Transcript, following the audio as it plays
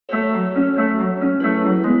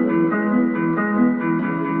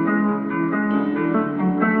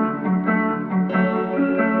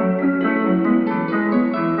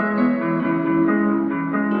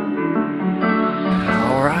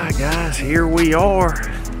we are.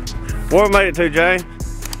 Where we made it to, James?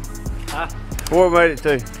 Huh? Where we made it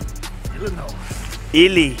to?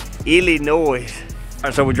 Illinois. All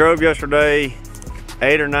right, so we drove yesterday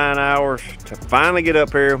 8 or 9 hours to finally get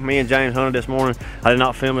up here. Me and James hunted this morning. I did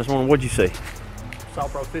not film this morning. What'd you see? Saw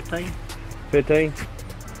pro 15. 15?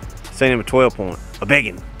 Seen him a 12 point. A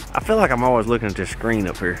biggin. I feel like I'm always looking at this screen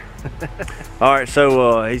up here. All right,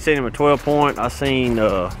 so he seen him a 12 point. I seen,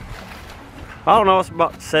 I don't know, it's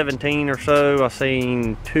about 17 or so. I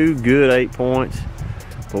seen 2 good 8 points.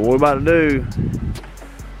 But what we're about to do,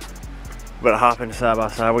 we gotta hop into side by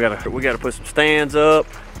side. We gotta put some stands up,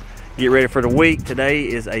 get ready for the week. Today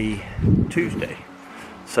is a Tuesday.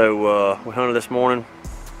 So we hunted this morning.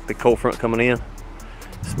 Big cold front coming in.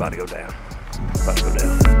 It's about to go down. It's about to go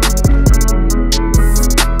down.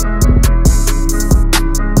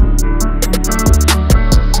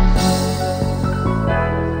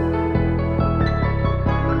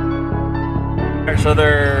 So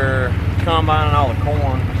they're combining all the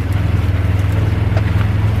corn,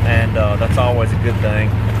 and that's always a good thing.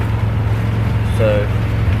 So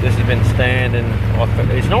this has been standing.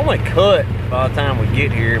 It's normally cut by the time we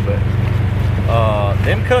get here, but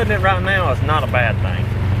them cutting it right now is not a bad thing.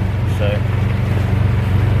 So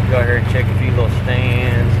go out here and check a few little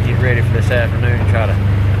stands, get ready for this afternoon and try to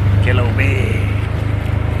kill old pig.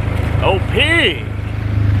 Old pig!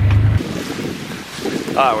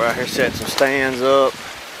 Alright, we're out here setting some stands up,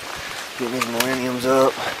 getting these millenniums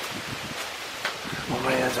up. My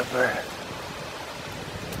man's up there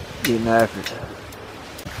getting after it.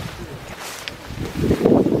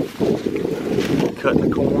 Cutting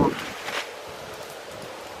the corn.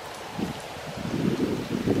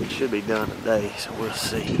 Should be done today, so we'll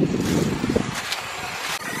see.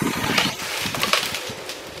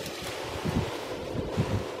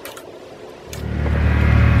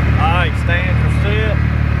 Alright, stands are set.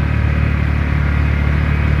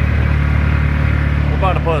 We're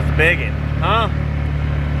about to put the biggin, huh?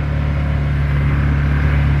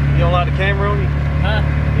 You don't like the camera on you? Huh?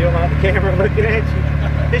 You don't like the camera looking at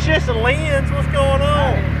you? It's just a lens. What's going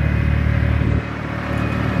on?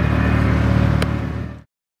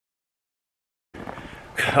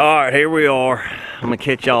 All right, here we are. I'm gonna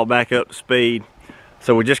catch y'all back up to speed.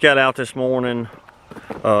 So we just got out this morning.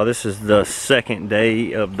 This is the second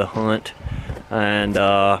day of the hunt, and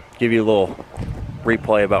give you a little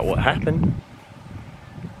replay about what happened.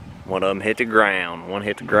 One of them hit the ground. One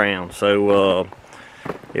hit the ground. So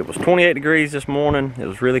it was 28 degrees this morning. It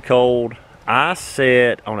was really cold. I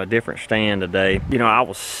sat on a different stand today. You know, I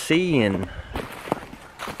was seeing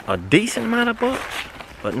a decent amount of bucks,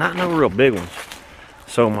 but not no real big ones.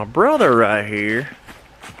 So my brother right here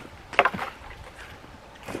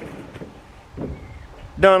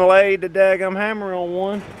done laid the daggum hammer on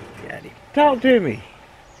one. Talk to me.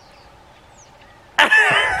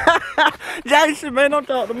 Jason, man, don't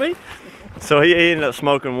talk to me. So he ended up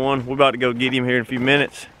smoking one. We're about to go get him here in a few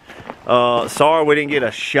minutes. Sorry we didn't get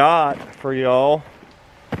a shot for y'all.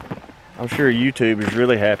 I'm sure YouTube is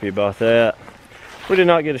really happy about that. We did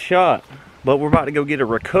not get a shot, but we're about to go get a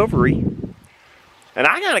recovery. And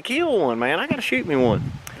I gotta kill one, man. I gotta shoot me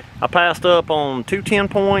one. I passed up on 2 10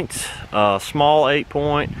 points, small 8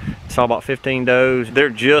 point. Saw about 15 does. They're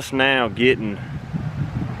just now getting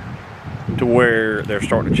to where they're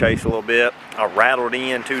starting to chase a little bit. I rattled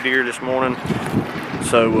in 2 deer this morning.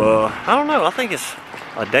 So I don't know, I think it's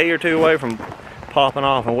a day or 2 away from popping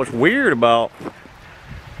off. And what's weird about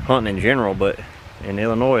hunting in general, but in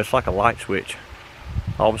Illinois, it's like a light switch.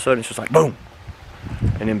 All of a sudden it's just like boom,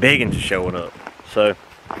 and then biggins is showing up. So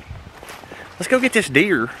let's go get this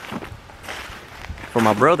deer for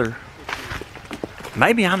my brother.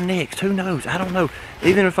 Maybe I'm next, who knows? I don't know.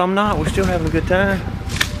 Even if I'm not, we're still having a good time.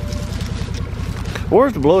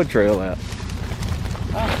 Where's the blood trail at?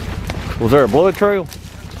 Was there a blood trail?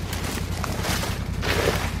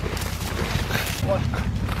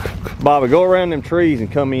 What? Bobby, go around them trees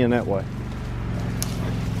and come in that way.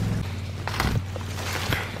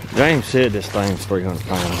 James said this thing's 300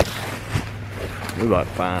 pounds. We about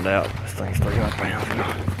to find out if this thing's 300 pounds or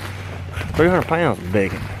not. 300 pounds is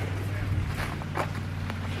big.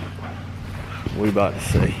 We about to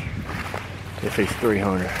see if he's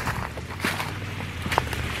 300.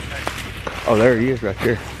 Oh, there he is right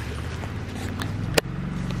there.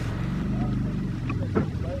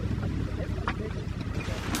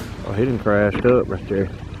 Oh, he done crashed up right there.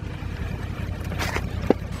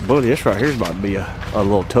 Boy, this right here is about to be a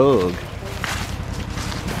little tug.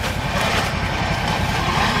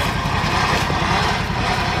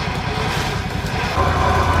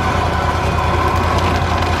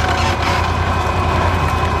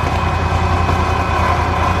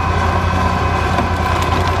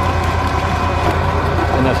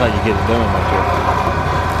 how you get it done right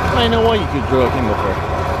there. Ain't no way you could drug him up there.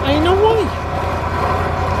 Ain't no way.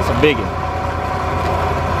 That's a big one.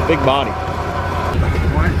 Big body.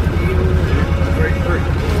 1, 2,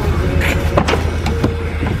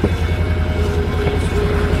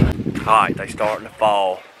 3. Alright, they starting to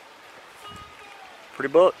fall.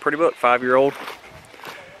 Pretty buck, 5-year-old.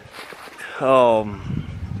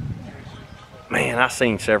 Man, I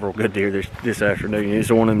seen several good deer this afternoon. It's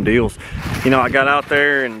one of them deals. You know, I got out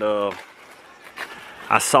there and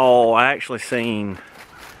I actually seen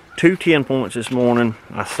 2 10 points this morning.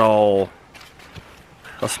 I saw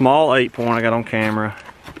a small 8 point I got on camera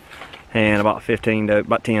and about 10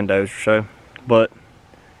 does or so. But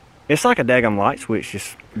it's like a daggum light switch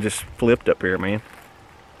just flipped up here, man.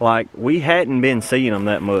 Like, we hadn't been seeing them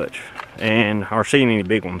that much or seeing any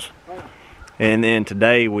big ones. And then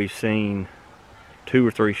today we've seen 2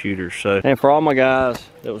 or 3 shooters. So, and for all my guys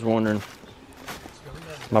that was wondering,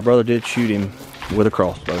 my brother did shoot him with a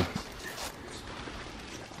crossbow.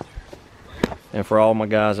 And for all my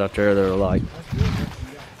guys out there that are like,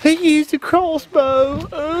 he used a crossbow.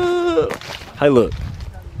 Hey, look,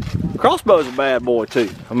 crossbow's a bad boy too.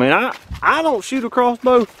 I mean, I don't shoot a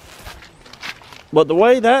crossbow, but the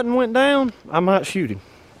way that one went down, I might shoot him.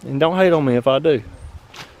 And don't hate on me if I do,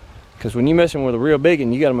 because when you're messing with a real big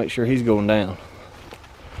one, you got to make sure he's going down.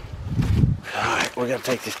 All right, we got to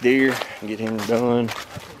take this deer and get him done.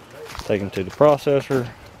 Take him to the processor,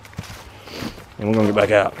 and we're gonna get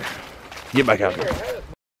back out. Get back out there.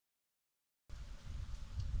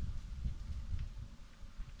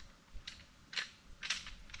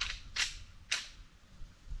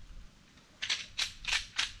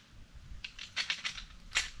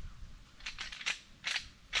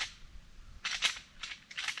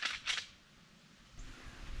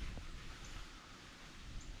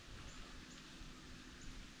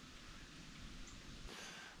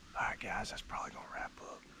 Alright guys, that's probably gonna wrap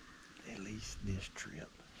up at least this trip.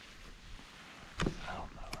 I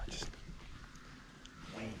don't know,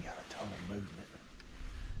 we ain't got a ton of movement.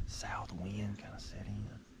 South wind kind of set in.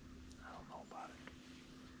 I don't know about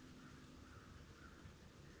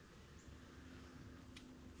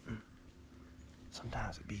it.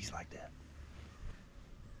 Sometimes it bees like that.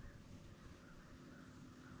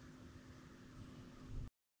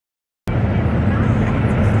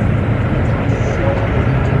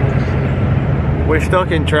 We're stuck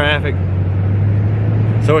in traffic,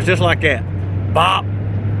 so it's just like that. Bop.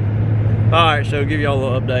 All right, so give y'all a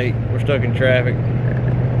little update. We're stuck in traffic.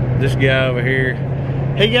 This guy over here,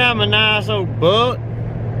 he got him a nice old buck.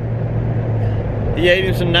 He ate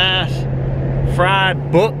him some nice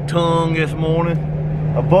fried buck tongue this morning.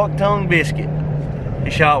 A buck tongue biscuit. He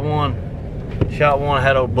shot one.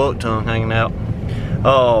 Had old buck tongue hanging out.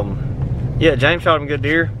 Yeah, James shot him a good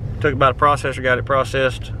deer. Took it by the processor, got it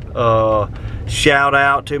processed. Shout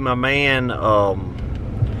out to my man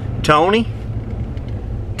Tony.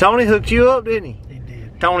 Tony hooked you up, didn't he? He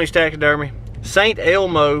did. Tony's Taxidermy, St.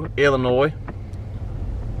 Elmo, Illinois.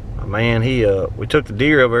 Man, we took the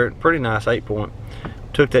deer over there, pretty nice 8 point.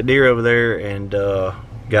 Took that deer over there and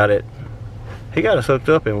got it. He got us hooked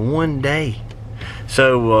up in 1 day.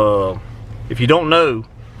 So if you don't know,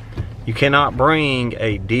 you cannot bring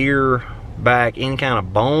a deer back any kind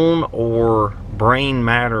of bone or brain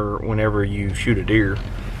matter whenever you shoot a deer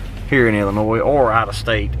here in Illinois or out of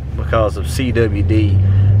state because of CWD,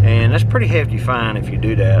 and that's pretty hefty fine if you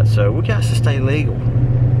do that. So we got to stay legal.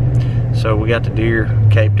 So we got the deer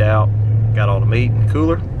caped out, got all the meat in the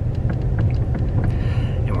cooler,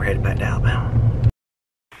 and we're headed back to Alabama.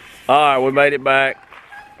 All right, we made it back.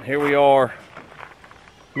 Here we are.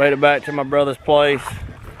 Made it back to my brother's place.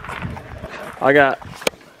 I got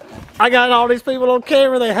all these people on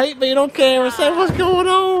camera. They hate being on camera. Say what's going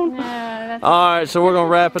on. All right, so we're gonna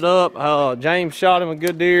wrap it up. James shot him a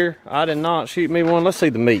good deer. I did not shoot me one. Let's see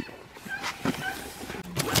the meat.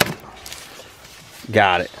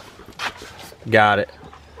 Got it. Got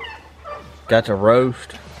to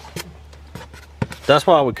roast. That's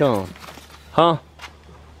why we come, huh?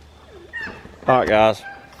 All right, guys.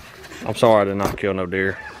 I'm sorry I did not kill no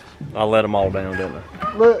deer. I let them all down, didn't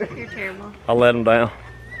I? Look, you're terrible. I let them down.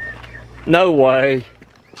 No way.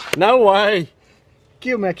 No way.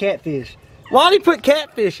 Kill me a catfish. Why did he put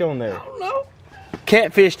catfish on there? I don't know.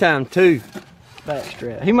 Catfish time 2.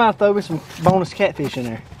 Backstrap. He might throw me some bonus catfish in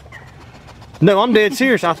there. No, I'm dead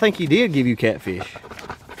serious. I think he did give you catfish.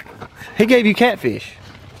 He gave you catfish.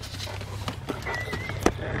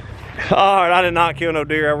 All right, I did not kill no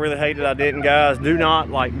deer. I really hated I didn't, guys. Do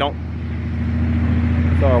not, don't.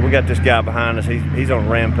 Sorry, we got this guy behind us. He's on a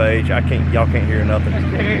rampage. Y'all can't hear nothing.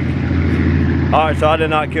 All right, so I did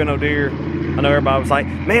not kill no deer. I know everybody was like,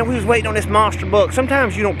 man, we was waiting on this monster buck.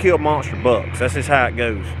 Sometimes you don't kill monster bucks. That's just how it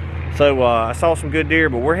goes. So I saw some good deer,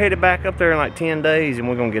 but we're headed back up there in like 10 days and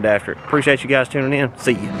we're gonna get after it. Appreciate you guys tuning in.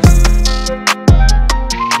 See you.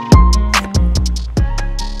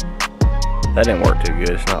 That didn't work too good.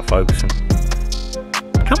 It's not focusing.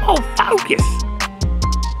 Come on, focus.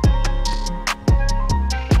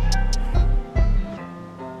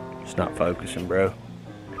 It's not focusing, bro.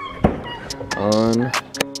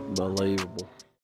 Unbelievable.